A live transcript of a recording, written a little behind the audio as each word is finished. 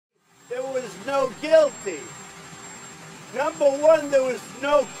no guilty. Number one, there was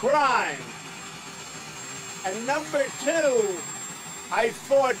no crime. And number two, I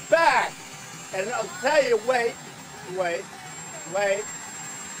fought back. And I'll tell you, wait. Well,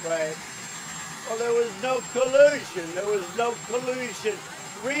 there was no collusion.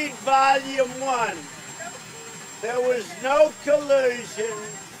 Read volume 1. There was no collusion.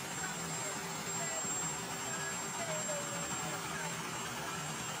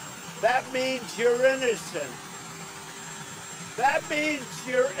 That means you're innocent. That means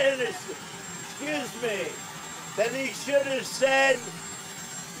you're innocent. Excuse me. Then he should have said,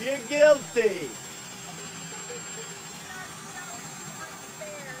 you're guilty.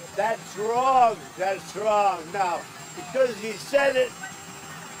 That's wrong. That's wrong. No, because he said it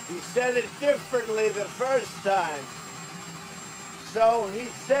differently the first time. So he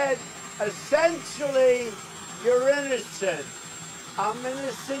said, essentially, you're innocent. I'm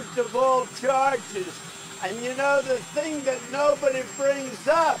innocent of all charges. And you know the thing that nobody brings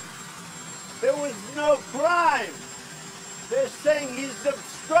up, there was no crime. They're saying he's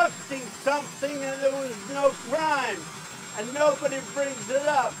obstructing something and there was no crime. And nobody brings it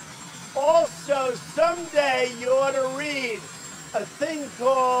up. Also, someday you ought to read a thing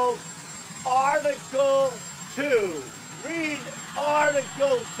called Article 2. Read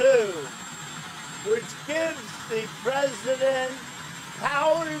Article 2, which gives the president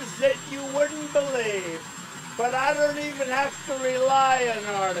powers that you wouldn't believe. But I don't even have to rely on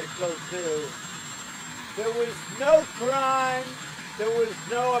Article 2. There was no crime, there was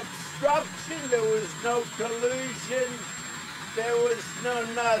no obstruction, there was no collusion, there was no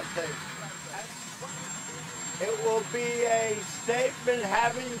nothing. It will be a statement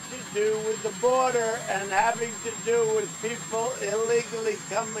having to do with the border and having to do with people illegally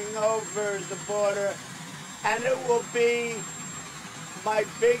coming over the border. And it will be my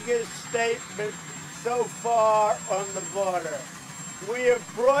biggest statement so far on the border. We have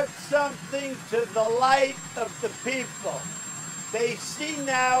brought something to the light of the people. They see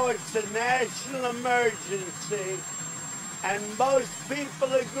now it's a national emergency, and most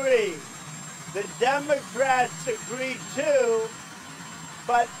people agree. The Democrats agree too,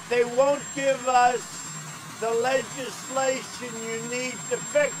 but they won't give us the legislation you need to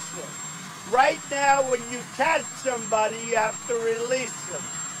fix it. Right now, when you catch somebody, you have to release them.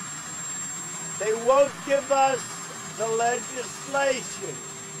 They won't give us the legislation,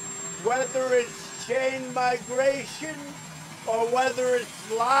 whether it's chain migration or whether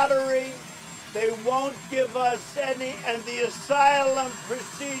it's lottery. They won't give us any, and the asylum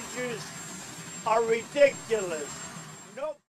procedures are ridiculous. Nope.